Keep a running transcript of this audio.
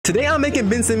Today I'm making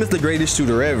Ben Simmons the greatest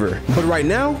shooter ever, but right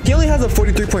now he only has a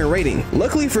 43-point rating.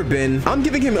 Luckily for Ben, I'm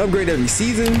giving him an upgrade every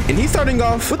season, and he's starting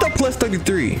off with a plus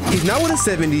 33. He's now with a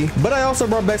 70, but I also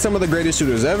brought back some of the greatest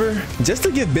shooters ever, just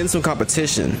to give Ben some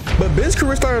competition. But Ben's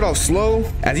career started off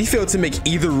slow, as he failed to make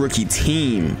either rookie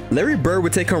team. Larry Bird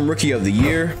would take home Rookie of the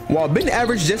Year, while Ben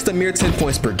averaged just a mere 10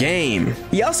 points per game.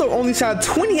 He also only shot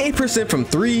 28% from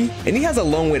 3, and he has a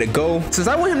long way to go, since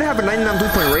I want him to have a 99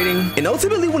 3-point rating, and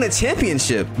ultimately win a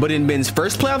championship. But in Ben's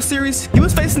first playoff series, he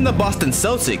was facing the Boston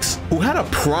Celtics, who had a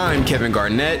prime Kevin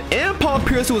Garnett and Paul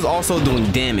Pierce, who was also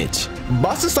doing damage.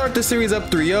 Boston started the series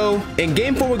up 3-0, and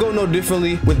game 4 would go no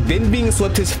differently, with Ben being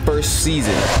swept his first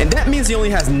season. And that means he only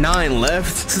has 9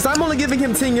 left, since I'm only giving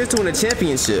him 10 years to win a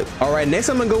championship. Alright, next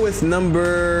I'm gonna go with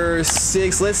number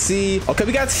 6. Let's see. Okay,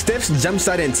 we got Steph's jump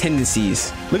shot and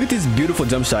tendencies. Look at this beautiful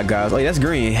jump shot, guys. Oh, yeah, that's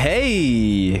green.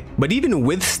 Hey! But even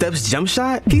with Steph's jump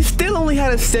shot, he still only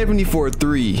had a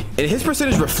 74-3. And his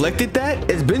percentage reflected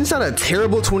that, as Ben shot a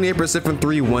terrible 28% from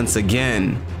 3 once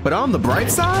again. But on the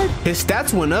bright side, his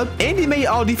stats went up and he made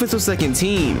all defensive second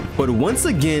team. But once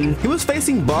again, he was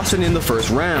facing Boston in the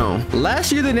first round.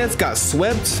 Last year the Nets got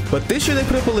swept, but this year they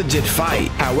put up a legit fight.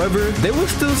 However, they will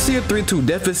still see a 3-2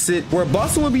 deficit, where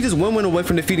Boston would be just one win away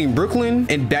from defeating Brooklyn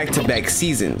in back-to-back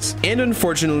seasons. And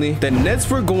unfortunately, the Nets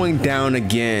were going down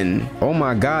again. Oh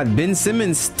my god, Ben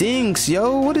Simmons stinks,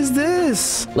 yo. What is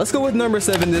this? Let's go with number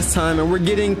 7 this time, and we're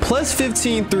getting plus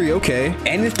 15 3. Okay,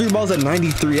 and his 3 balls at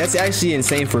 93. That's actually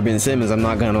insane for Ben Simmons, I'm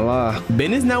not gonna lie.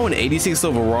 Ben is now an 86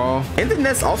 overall, and the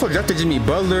Nets also drafted Jimmy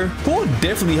Butler, who will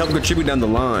definitely help contribute down the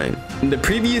line. In the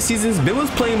previous seasons, Ben was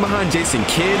playing behind Jason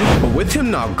Kidd, but with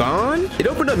him now gone, it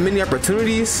opened up many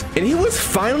opportunities, and he was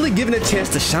finally given a chance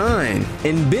to shine.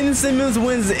 And Ben Simmons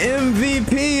wins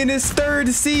MVP in his 3rd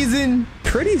season.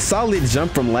 Pretty solid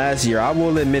jump from last year, I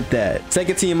will admit that.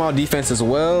 Second team all defense as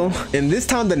well, and this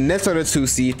time the Nets are the 2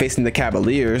 seed facing the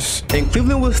Cavaliers, and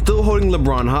Cleveland was still holding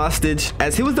LeBron hostage,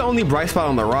 as he was the only bright spot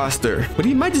on the roster. But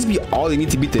he might just be all they need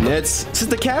to beat the Nets, since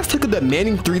the Cavs took a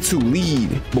demanding 3-2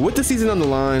 lead. But with the season on the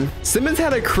line, Simmons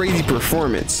had a crazy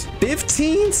performance.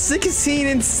 15, 16,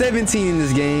 and 17 in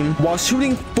this game, while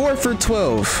shooting 4 for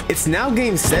 12. It's now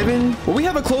game 7, where we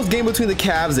have a close game between the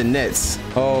Cavs and Nets.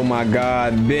 Oh my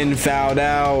god, Ben fouled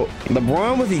out.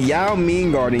 LeBron with Yao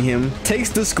Ming guarding him, takes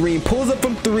the screen, pulls up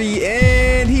from 3,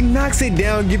 and he knocks it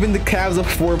down, giving the Cavs a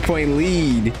 4-point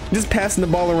lead. Just passing the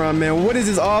ball around, man. What is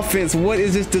this offense? What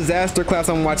is this disaster class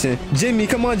I'm watching? Jimmy,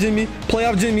 come on, Jimmy.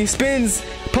 Playoff Jimmy, spins,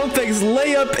 pump fakes,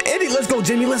 layup, Eddie. Let's go,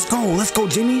 Jimmy. Let's go. Let's go,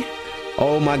 Jimmy.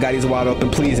 Oh my god, he's wide open.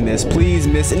 Please miss,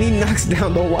 and he knocks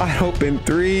down the wide open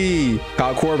 3.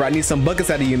 Kyle Korver, I need some buckets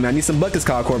out of you, man. I need some buckets,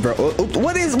 Kyle Korver.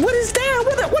 What is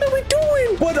that? What are we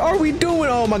doing? What are we doing?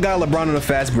 Oh my god, LeBron on a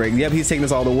fast break. Yep, he's taking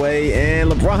us all the way,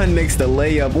 and LeBron makes the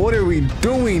layup. What are we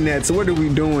doing, Nets? What are we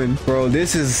doing? Bro,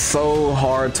 this is so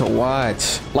hard to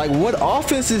watch. Like, what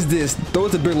offense is this? Throw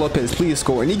it to Big Lopez, please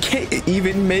score. And he can't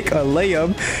even make a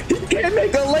layup. He can't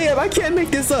make a layup. I can't make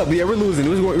this up. Yeah, we're losing.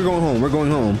 We're going home. We're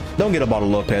going home. Don't get a bottle,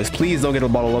 Lopez. Please don't get a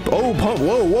bottle up. Oh, pump.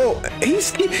 Whoa. He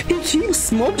keeps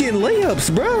smoking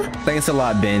layups, bro. Thanks a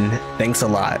lot, Ben. Thanks a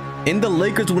lot. And the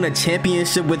Lakers win a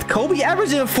championship with Kobe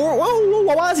averaging 4. Whoa,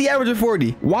 why is he averaging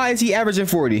 40? Why is he averaging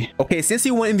 40? Okay, since he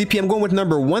won MVP, I'm going with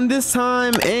number 1 this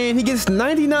time, and he gets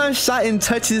 99 shot and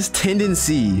touches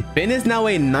tendency. Ben is now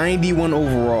a 91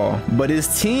 overall, but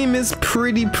his team is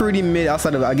pretty mid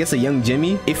outside of, I guess, a young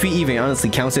Jimmy, if he even honestly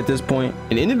counts at this point.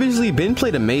 And individually, Ben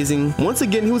played amazing. Once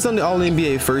again, he was on the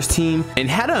All-NBA first team and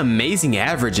had amazing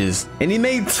averages. And he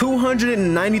made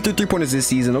 293 3-pointers this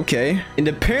season, okay. And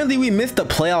apparently we missed the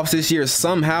playoffs this year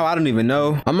somehow, I don't even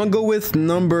know. I'm gonna go with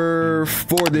number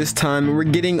 4 this time, and we're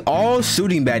getting all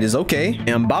shooting badges, okay.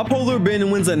 And bipolar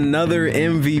Ben wins another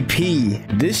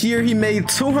MVP. This year he made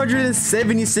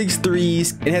 276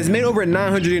 threes and has made over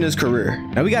 900 in his career.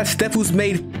 Now we got Steph, who's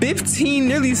made 15,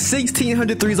 nearly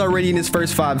 1600 threes already in his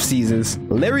first 5 seasons.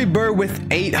 Larry Bird with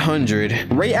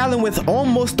 800. Ray Allen with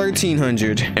almost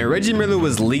 1300. And Reggie Miller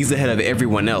was leagues ahead of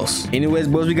everyone else. Anyways,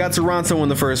 boys, we got Toronto in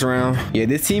the first round. Yeah,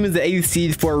 this team is the 8th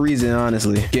seed for a reason,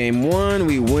 honestly. Game 1,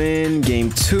 we win.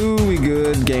 Game 2, we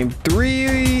good. Game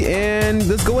 3, and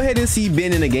let's go ahead and see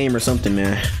Ben in a game or something,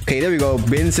 man. Okay, there we go.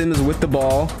 Ben Simmons with the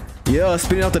ball. Yeah,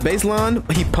 spinning out the baseline.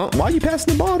 He pumped. Why are you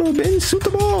passing the ball though, Ben? Shoot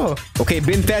the ball. Okay,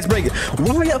 Ben, fast break.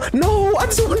 No, I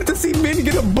just wanted to see Ben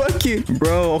get a bucket.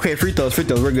 Bro, okay, free throws.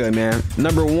 We're good, man.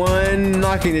 Number 1,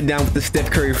 knocking it down with the Steph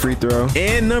Curry free throw.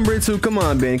 And number 2, come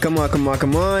on, Ben. Come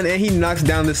on. And he knocks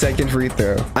down the 2nd free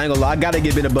throw. I ain't gonna lie, I gotta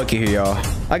get Ben a bucket here, y'all.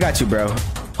 I got you, bro.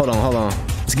 Hold on.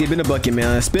 Let's get Ben a bucket,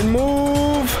 man. Spin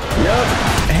move. Yup.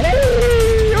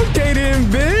 Hey, okay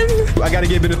then, Ben. I gotta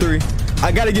get Ben a 3.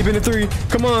 I gotta get Ben a 3.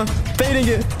 Come on. Fading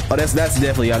it. Oh, that's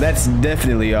definitely off. That's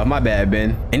definitely off. My bad,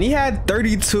 Ben. And he had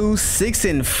 32, 6,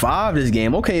 and 5 this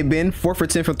game. Okay, Ben. 4 for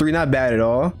 10 from 3. Not bad at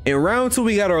all. In round 2,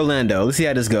 we got Orlando. Let's see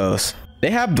how this goes.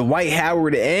 They have Dwight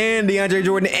Howard and DeAndre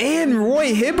Jordan and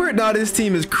Roy Hibbert. Now this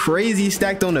team is crazy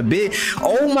stacked on a bit.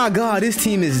 Oh my God, this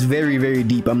team is very, very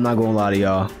deep. I'm not gonna lie to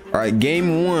y'all. All right,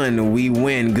 game 1, we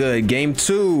win good. Game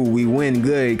 2, we win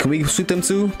good. Can we sweep them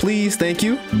 2, please? Thank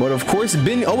you. But of course,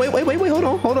 Ben. Oh, wait. Hold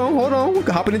on. We're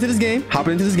hopping into this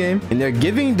game. And they're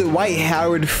giving Dwight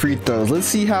Howard free throws. Let's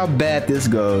see how bad this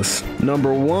goes.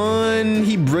 Number 1,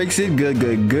 he breaks it.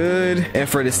 Good. And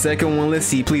for the second one, let's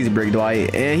see. Please break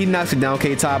Dwight. And he knocks it down.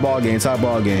 Okay, tie ball game.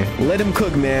 Let him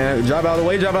cook, man. Drive out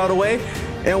of the way.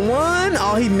 And 1.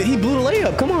 Oh, he blew the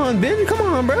layup. Come on, Ben. Come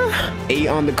on, bro. 8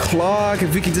 on the clock.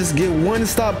 If we could just get 1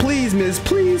 stop, please, miss.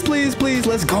 Please.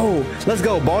 Let's go.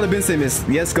 Ball to Ben Simmons.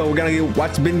 Yes, go. We're gonna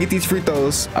watch Ben get these free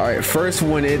throws. All right, first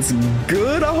one. It's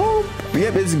good, I hope.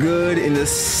 Yep, it's good. In the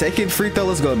second free throw,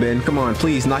 let's go, Ben. Come on,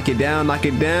 please. Knock it down.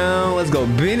 Let's go.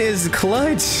 Ben is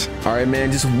clutch. All right,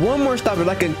 man. Just 1 more stop. If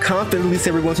I can confidently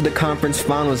say we're going to the conference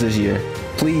finals this year.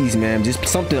 Please, man, just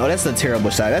something. Oh, that's a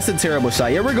terrible shot.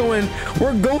 Yeah, we're going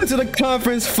to the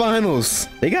conference finals.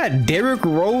 They got Derrick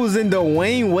Rose and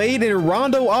Dwayne Wade and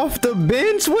Rondo off the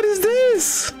bench. What is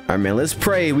this? All right, man, let's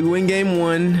pray. We win game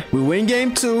 1. We win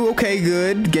game 2. Okay,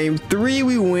 good. Game 3,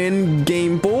 we win.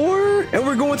 Game 4, and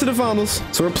we're going to the finals.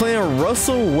 So we're playing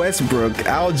Russell Westbrook,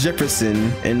 Al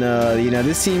Jefferson, and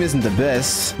this team isn't the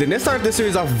best. Then let's start this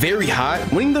series off very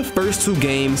hot, winning the first 2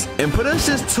 games and put us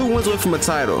just 2 wins away from a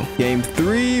title. Game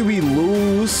 3, we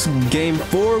lose. Game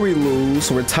 4, we lose.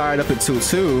 So we're tied up at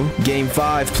 2-2. Game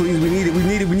 5, please, we need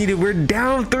it. We're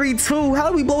down 3-2. How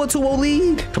do we blow a 2-0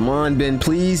 lead? Come on, Ben,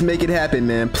 please make it happen,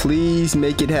 man. Please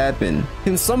make it happen.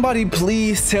 Can somebody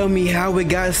please tell me how it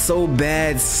got so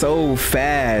bad so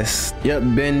fast? Yep,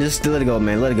 Ben, just let it go,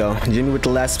 man. Let it go. Jimmy with the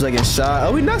last second shot.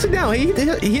 Oh, he knocks it down. He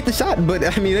hit the shot, but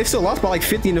I mean, they still lost by like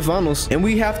 50 in the finals. And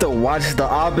we have to watch the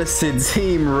opposite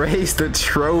team race the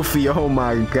trophy. Oh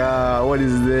my God, what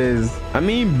is this? I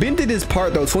mean, Ben did his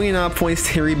part though. 29 points,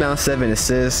 10 rebounds, 7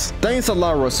 assists. Thanks a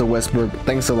lot, Russell Westbrook.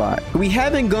 Thanks a lot. We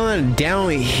haven't gone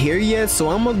down here yet, so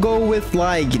I'm gonna go with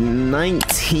like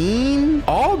 19.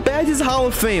 All badges Hall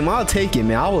of Fame. I'll take it,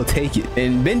 man. I will take it.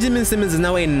 And Benjamin Simmons is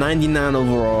now a 99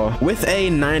 overall with a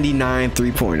 99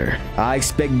 3-pointer. I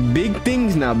expect big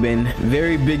things now, Ben.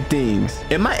 Very big things.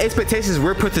 And my expectations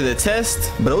were put to the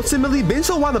test, but ultimately Ben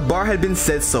showed why the bar had been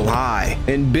set so high.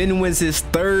 And Ben wins his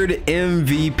 3rd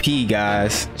MVP,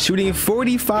 guys, shooting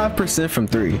 45% from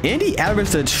 3. And he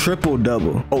averaged a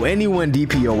triple-double. Oh, and he won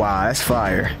DPOY. That's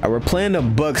fire. We're playing the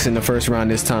Bucks in the first round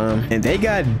this time, and they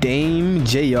got Dame,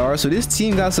 JR. So this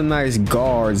team got some nice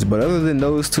guards, but other than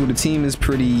those 2, the team is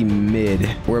pretty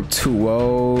mid. We're up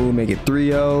 2-0, make it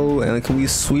 3-0, and can we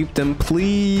sweep them,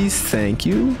 please? Thank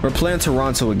you. We're playing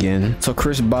Toronto again. So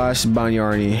Chris Bosh,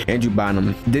 Banyarni, Andrew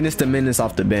Bynum, Dennis the Menace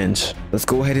off the bench. Let's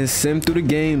go ahead and sim through the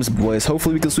games, boys.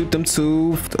 Hopefully we can sweep them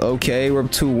 2. Okay, we're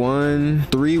up 2-1,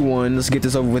 3-1. Let's get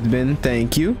this over with, Ben.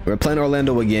 Thank you. We're playing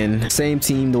Orlando again. Same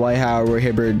team, Dwight Howard,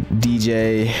 Hibbert,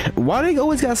 DJ. Why they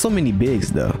always got so many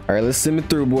bigs though? All right, let's sim it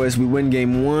through, boys. We win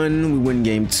game 1, we win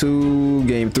game 2,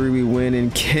 game 3 we win,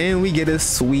 and can we get a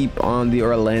sweep on the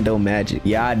Orlando Magic?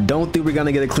 Yeah, I don't think we're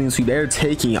gonna get a clean sweep. They're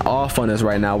taking off on us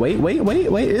right now. Wait.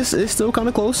 It's still kind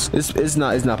of close. It's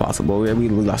not possible. We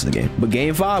lost the game. But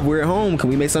game 5, we're at home. Can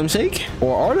we make something shake?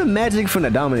 Or are the Magic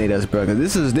finna dominate us, bro? Because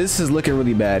this is looking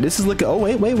really bad. This is looking. Oh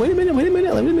wait a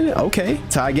minute. Okay,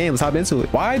 tie game. Let's hop into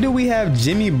it. Why do we have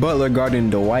Jimmy Butler guarding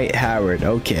Dwight Howard?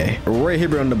 Okay, Roy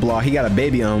Hibbert on the block. He got a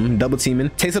baby on him, double teaming.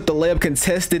 Takes up the layup,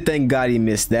 contested. Thank God he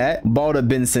missed that. Ball to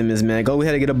Ben Simmons, man. Go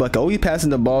ahead and get a bucket. Oh, he's passing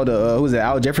the ball to who's it?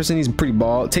 Al Jefferson. He's pretty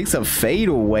bald. Takes a fade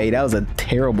away. That was a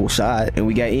terrible shot. And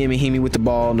we got Ian Mahimi with the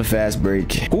ball on the fast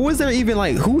break.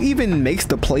 Who even makes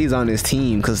the plays on this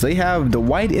team? Because they have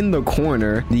Dwight in the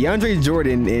corner, DeAndre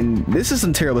Jordan, and this is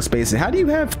some terrible spacing. How do you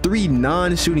have 3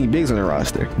 non-shooting bigs on the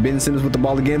roster? Ben Simmons with the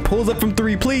ball again. Pulls up from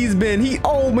 3. Please, Ben. He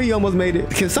almost made it.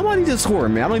 Can somebody just score,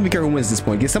 man? I don't even care who wins this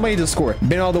point. Can somebody just score?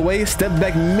 Ben all the way. Step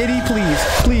back midi,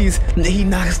 please. He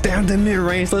knocks down the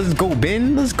mid-range. Let's go,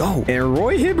 Ben. Let's go. And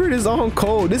Roy Hibbert is on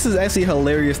cold. This is actually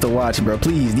hilarious to watch, bro.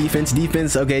 Please,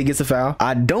 defense. Okay, gets a foul.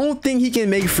 I don't think he can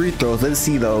make free throws. Let's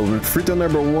see though. Free throw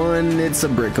number 1, it's a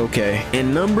brick. Okay.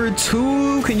 And number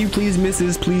 2, can you please miss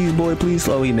this? Please, boy, please.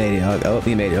 Oh, he made it. Oh,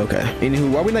 he made it. Okay.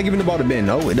 Anywho, why are we not giving the ball to Ben?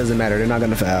 Oh, it doesn't matter. They're not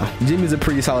gonna foul. Jimmy's a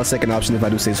pretty solid second option if I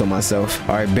do say so myself.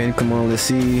 All right, Ben, come on. Let's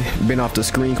see. Ben off the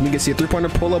screen. Can we get see a 3-pointer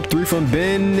pull up 3 from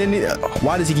Ben? And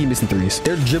why does he keep missing threes?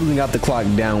 They're dribbling out the clock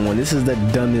down 1. This is the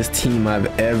dumbest team I've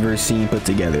ever seen put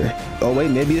together. Oh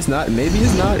wait, maybe it's not. Maybe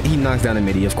it's not. He knocks down a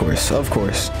midi, of course.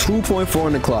 2.4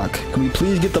 on the clock. Can we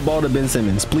please get the ball to Ben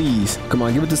Simmons, please? Come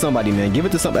on, give it to somebody, man. Give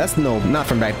it to somebody. That's no, not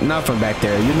from back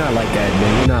there. You're not like that,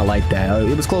 Ben. You're not like that.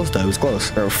 It was close though. It was close.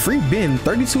 Bro, free Ben,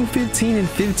 32, 15, and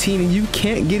 15, and you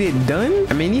can't get it done.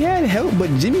 I mean, he had help, but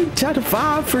Jimmy shot a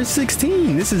 5 for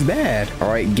 16. This is bad. All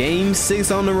right, game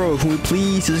 6 on the road. Can we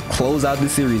please just close out the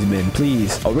series, Ben?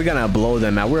 Please. Oh, we're gonna blow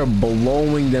them out. We're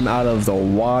blowing them out of the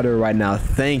water right now.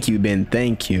 Thank you, Ben.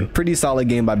 Thank you. Pretty solid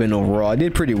game by Ben overall. I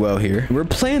did pretty well here. We're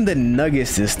playing the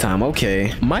Nuggets this time.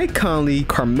 Okay. Mike Conley,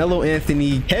 Carmelo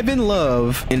Anthony, Kevin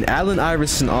Love, and Allen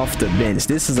Iverson off the bench.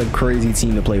 This is a crazy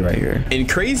team to play right here. And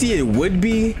crazy it would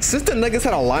be, since the Nuggets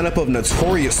had a lineup of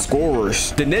notorious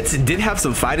scorers. The Nets did have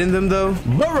some fight in them though,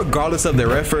 but regardless of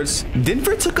their efforts,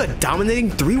 Denver took a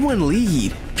dominating 3-1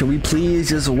 lead. Can we please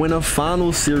just win a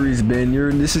final series, Ben?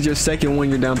 This is your second one.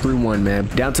 You're down 3-1, man.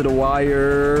 Down to the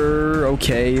wire.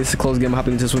 Okay, it's a close game. I'm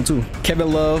hopping into this one too.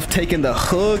 Kevin Love taking the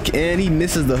hook, and he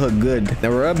misses the hook. Good. Now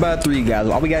we're up by 3, guys.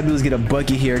 All we gotta do is get a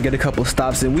bucket here, get a couple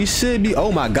stops, and we should be.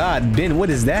 Oh my God, Ben,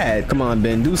 what is that? Come on,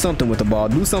 Ben, do something with the ball.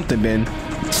 Do something, Ben.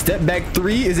 Step back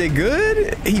 3, is it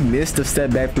good? He missed the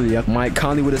step back 3. Mike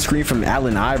Conley with a screen from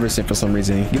Allen Iverson for some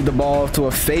reason. Give the ball to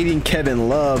a fading Kevin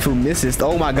Love who misses.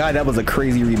 Oh my God, that was a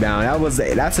crazy rebound.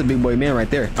 That's a big boy man right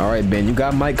there. All right, Ben, you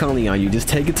got Mike Conley on you. Just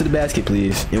take it to the basket,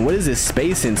 please. And what is this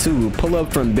spacing too? Pull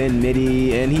up from Ben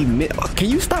midi, and can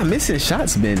you stop missing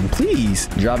shots, Ben? Please.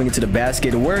 Driving it to the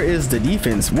basket. Where is the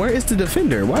defense? Where is the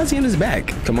defender? Why is he in his back?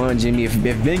 Come on, Jimmy. If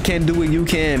Ben can't do it, you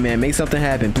can, man. Make something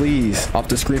happen, please. Off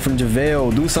the screen from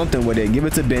JaVale. Do something with it. Give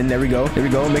it to Ben. There we go. There we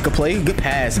go. Make a play. Good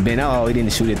pass, Ben. Oh, he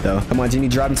didn't shoot it though. Come on, Jimmy.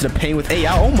 Driving to the paint with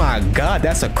AI. Oh my God,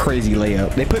 that's a crazy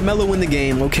layup. They put Melo in the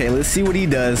game. Okay, let's see what he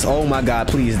does. Oh my God,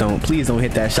 please don't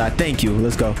hit that shot. Thank you.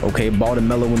 Let's go. Okay, ball to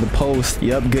Melo in the post.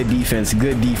 Yep, good defense,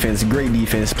 great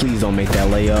defense. Please don't make that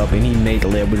layup. And he made the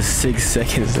layup with 6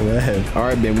 seconds left. All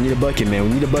right, Ben, we need a bucket, man.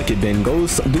 We need a bucket, Ben. Go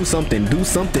do something,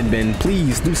 Ben.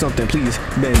 Please do something, please.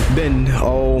 Ben.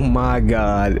 Oh my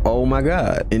God.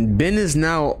 And Ben is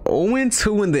now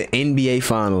 0-2 in the NBA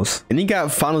Finals, and he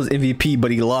got Finals MVP,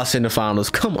 but he lost in the Finals.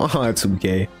 Come on,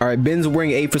 2K. All right, Ben's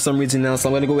wearing 8 for some reason now, so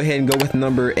I'm gonna go ahead and go with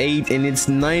number 8, and it's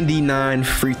 99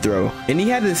 free throw. And he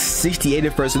had a 68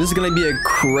 at first, so this is gonna be a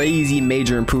crazy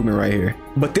major improvement right here.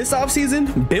 But this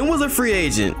offseason, Ben was a free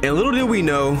agent, and little did we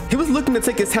know, he was looking to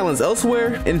take his talents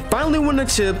elsewhere and finally won a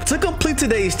chip to complete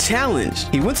today's challenge.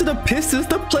 He went to the Pistons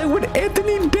to play with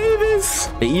Anthony Davis.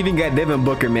 They even got Devin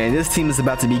Booker, man. This team is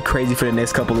about to be crazy for the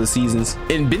next couple of seasons.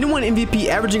 And Ben won MVP,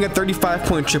 averaging a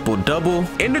 35-point triple-double,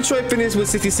 and Detroit finished with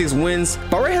 66 wins,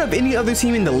 far ahead of any other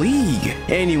team in the league.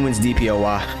 And he wins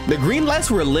DPOY. The green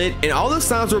lights were lit, and all the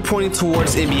signs were pointing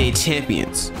towards NBA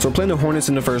champions. So we're playing the Hornets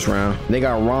in the first round. They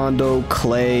got Rondo,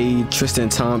 Clay, Tristan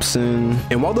Thompson,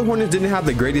 and while the Hornets didn't have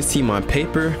the greatest team on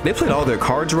paper, they played all their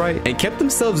cards right and kept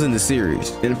themselves in the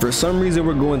series. And for some reason,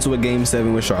 we're going to a game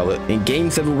 7 with Charlotte. In game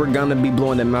 7, we're gonna be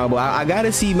blowing them out, but I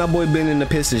gotta see my boy Ben in the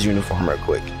Pistons uniform real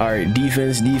quick. All right,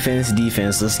 defense.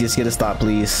 Let's just get a stop,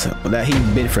 please. That he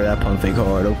bid for that pump fake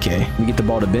hard. Okay, we get the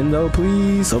ball to Ben though,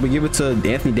 please. So we give it to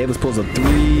Anthony Davis, pulls a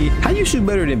 3. How you shoot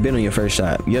better than Ben on your first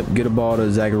shot? Yep, get a ball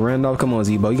to Zach Randolph. Come on,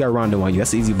 Z-Bo, you got Rondo on you.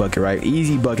 That's an easy bucket, right?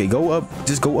 Easy bucket. Go up.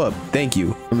 Just go up. Thank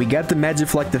you. And we got the Magic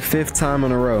for like the 5th time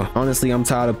in a row. Honestly, I'm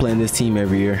tired of playing this team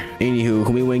every year. Anywho,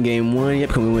 can we win game 1? Yep.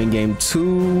 Can we win game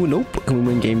 2? Nope. Can we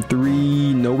win game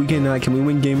 3? No, we cannot. Can we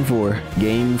win game 4?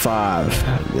 Game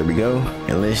 5. There we go.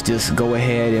 And let's just go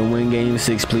ahead and win game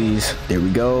 6, please. There we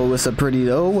go. It's a pretty,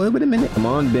 oh, wait a minute. Come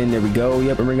on, Ben. There we go.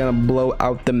 Yep. And we're gonna blow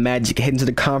out the Magic, heading to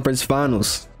the conference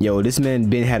finals. Yo, this man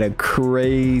Ben had a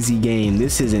crazy game.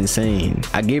 This is insane.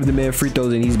 I gave the man free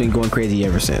throws and he's been going crazy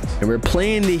ever since. And we're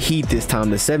playing the Heat this time,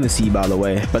 the 7 seed by the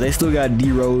way, but they still got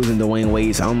D Rose and Dwayne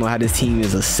Wade. So I don't know how this team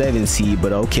is a 7 seed,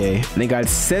 but okay. And they got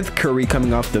Seth Curry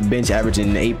coming off the bench,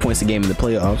 averaging 8 points a game in the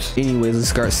playoffs. Anyways, let's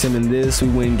start simming this. We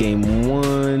win game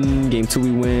 1, game 2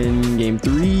 we win, game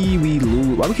 3 we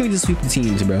lose. Why can't we just sweep the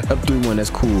teams, bro? Up 3-1,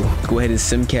 that's cool. Let's go ahead and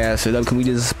simcast it up. Can we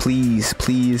just please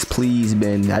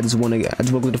Ben? I just want to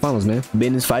go to the finals, man.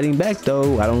 Ben is fighting back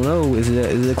though. I don't know. Is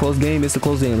it a close game? It's a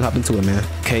close game. Let's hop into it, man.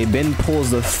 Okay, Ben pulls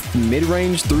the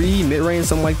mid-range, 3, mid-range,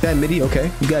 something like that. Midi,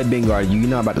 okay. You got Ben guard. You're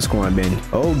not about to score on Ben.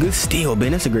 Oh, good steal,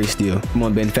 Ben. That's a great steal. Come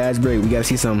on, Ben. Fast break. We got to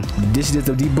see some dishes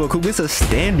of D-Book. Who gets a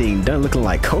standing dunk looking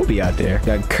like Kobe out there.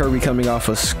 Got Curry coming off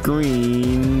a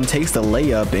screen. Takes the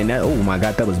layup, and that, oh my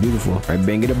God, that was beautiful. All right,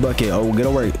 Ben, get a bucket. Oh, get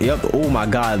over. Yep. Oh my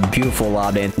God, beautiful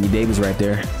lob. Anthony Davis right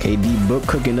there. Okay, D-Book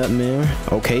cooking up, man.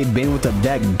 Okay, Ben with the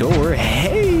back door.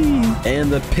 Hey.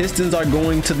 And the Pistons are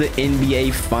going to the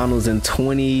NBA Finals in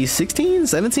 2016,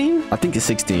 17? I think it's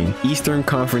 16. Eastern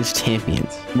Conference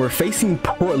champions. We're facing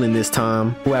Portland this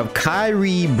time, who have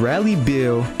Kyrie, Bradley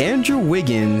Beal, Andrew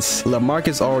Wiggins,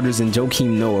 LaMarcus Aldridge, and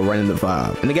Joakim Noah running the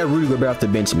 5. And they got Rudy Gobert off the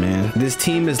bench, man. This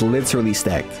team is literally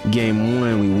stacked. Game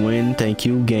 1, we win. Thank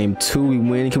you. Game 2, we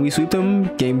win. Can we sweep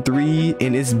them? Game 3,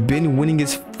 and it's Ben winning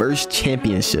his first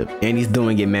championship. And he's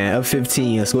doing it, man. Up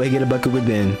 15. Let's go ahead and get a bucket with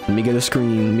Ben. Let me get a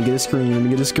screen. Let me get a screen. Let me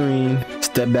get a screen.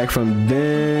 Step back from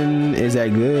Ben. Is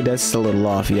that good? That's a little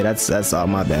off. Yeah, that's all.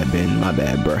 My bad, Ben. My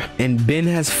bad, bro. And Ben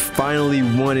has finally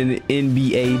won an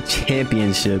NBA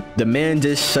championship. The man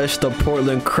just shushed the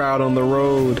Portland crowd on the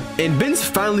road. And Ben's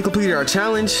finally completed our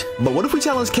challenge. But what if we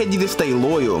challenge KD to stay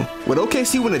loyal? Would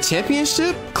OKC win a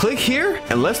championship? Click here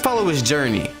and let's follow his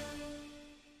journey.